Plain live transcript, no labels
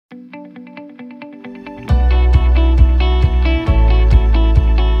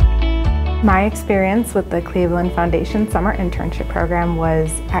My experience with the Cleveland Foundation Summer Internship Program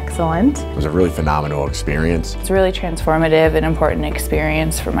was excellent. It was a really phenomenal experience. It's a really transformative and important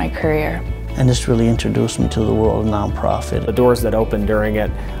experience for my career. And this really introduced me to the world of nonprofit. The doors that opened during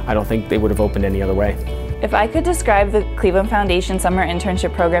it, I don't think they would have opened any other way. If I could describe the Cleveland Foundation Summer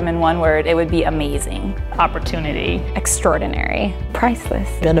Internship Program in one word, it would be amazing. Opportunity. Extraordinary. Priceless.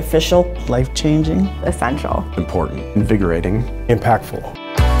 Beneficial. Life-changing. Essential. Important. Invigorating. Impactful.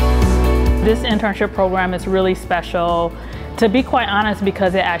 This internship program is really special, to be quite honest,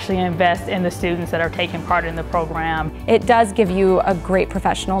 because it actually invests in the students that are taking part in the program. It does give you a great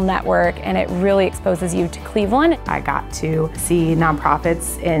professional network, and it really exposes you to Cleveland. I got to see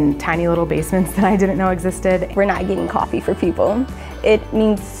nonprofits in tiny little basements that I didn't know existed. We're not getting coffee for people. It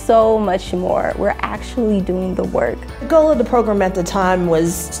means so much more. We're actually doing the work. The goal of the program at the time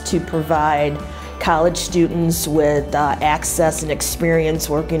was to provide college students with access and experience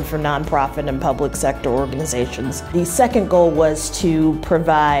working for nonprofit and public sector organizations. The second goal was to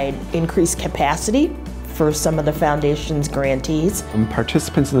provide increased capacity for some of the foundation's grantees.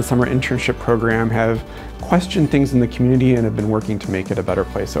 Participants in the summer internship program have questioned things in the community and have been working to make it a better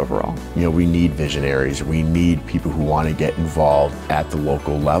place overall. You know, we need visionaries. We need people who want to get involved at the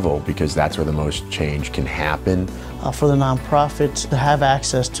local level because that's where the most change can happen. For the nonprofits to have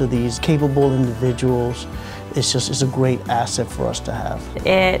access to these capable individuals, it's a great asset for us to have.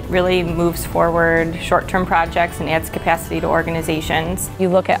 It really moves forward short-term projects and adds capacity to organizations. You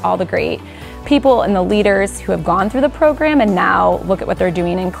look at all the great people and the leaders who have gone through the program and now look at what they're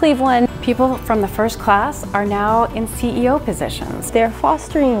doing in Cleveland. People from the first class are now in CEO positions. They're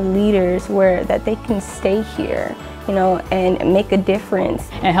fostering leaders that they can stay here, and make a difference.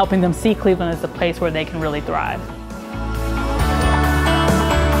 And helping them see Cleveland as a place where they can really thrive.